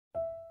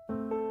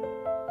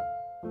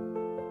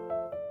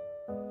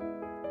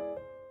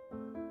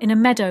In a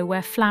meadow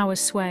where flowers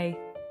sway,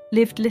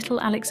 lived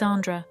little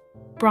Alexandra,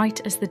 bright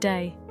as the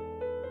day.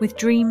 With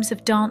dreams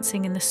of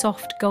dancing in the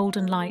soft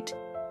golden light,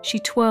 she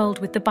twirled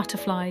with the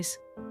butterflies.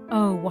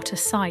 Oh, what a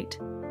sight!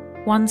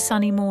 One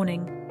sunny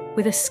morning,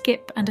 with a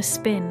skip and a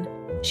spin,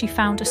 she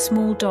found a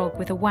small dog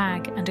with a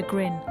wag and a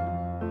grin.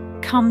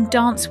 "Come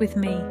dance with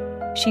me,"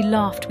 she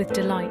laughed with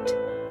delight,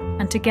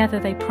 and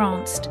together they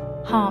pranced,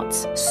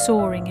 hearts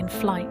soaring in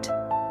flight.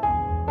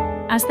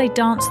 As they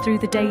danced through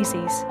the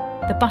daisies,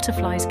 the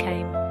butterflies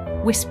came,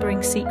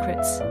 whispering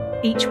secrets,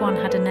 each one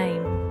had a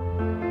name.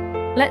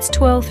 "Let's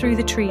twirl through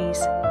the trees,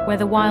 where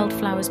the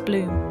wildflowers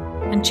bloom,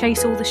 and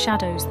chase all the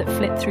shadows that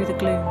flit through the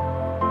gloom."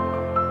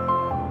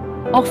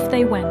 Off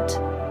they went,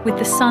 with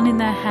the sun in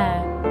their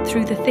hair,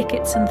 through the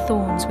thickets and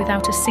thorns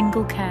without a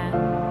single care.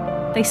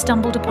 They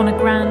stumbled upon a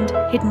grand,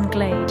 hidden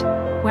glade,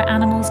 where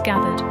animals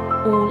gathered,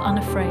 all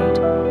unafraid.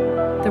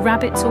 The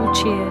rabbits all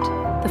cheered,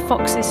 the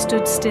foxes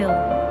stood still,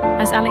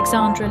 as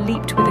Alexandra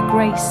leaped with a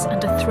grace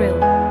and a thrill.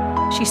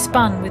 She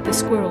spun with the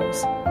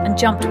squirrels, and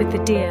jumped with the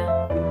deer.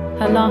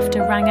 Her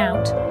laughter rang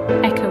out,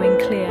 echoing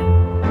clear.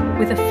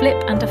 With a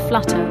flip and a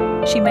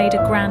flutter, she made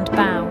a grand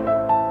bow.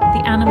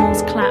 The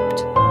animals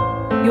clapped.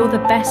 "You're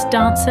the best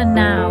dancer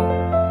now."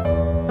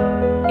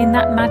 In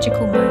that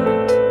magical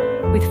moment,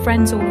 with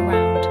friends all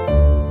around,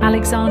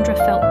 Alexandra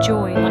felt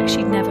joy like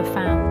she'd never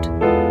found.